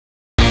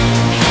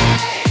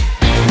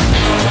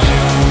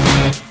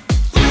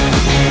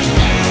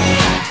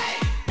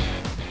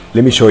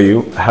Let me show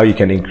you how you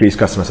can increase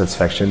customer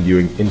satisfaction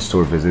during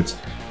in-store visits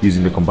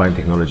using the combined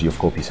technology of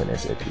Qopius and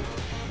SAP.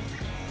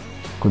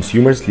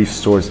 Consumers leave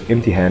stores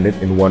empty-handed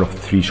in one of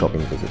 3 shopping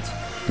visits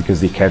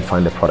because they can't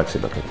find the products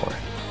they're looking for.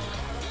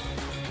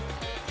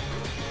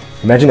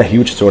 Imagine a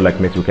huge store like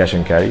Metro Cash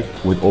 & Carry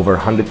with over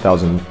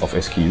 100,000 of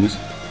SKUs.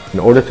 In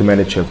order to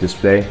manage shelf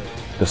display,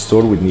 the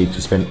store would need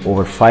to spend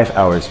over 5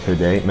 hours per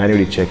day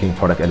manually checking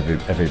product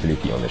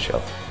availability on the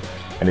shelf.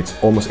 And it's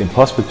almost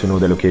impossible to know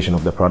the location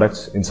of the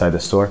products inside the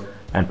store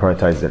and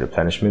prioritize their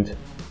replenishment.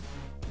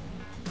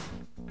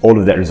 All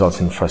of that results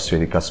in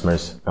frustrated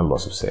customers and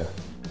loss of sale.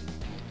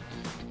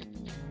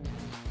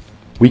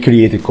 We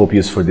created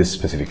Qopius for this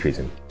specific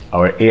reason.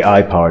 Our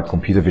AI-powered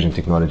computer vision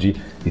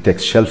technology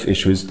detects shelf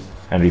issues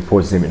and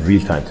reports them in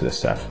real time to the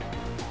staff.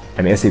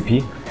 And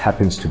SAP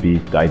happens to be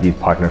the ideal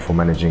partner for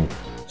managing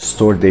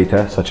stored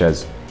data such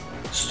as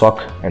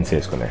stock and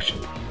sales connection,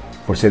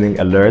 for sending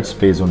alerts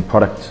based on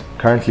products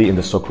currently in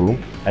the stock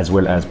room, as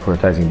well as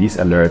prioritizing these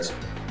alerts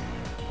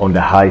on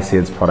the high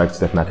sales products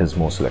that matters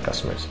most to the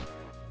customers.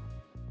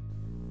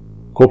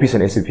 Qopius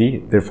and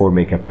SAP therefore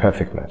make a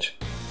perfect match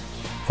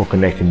for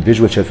connecting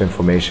visual shelf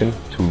information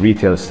to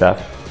retail staff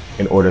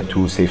in order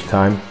to save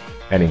time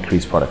and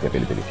increase product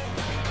availability.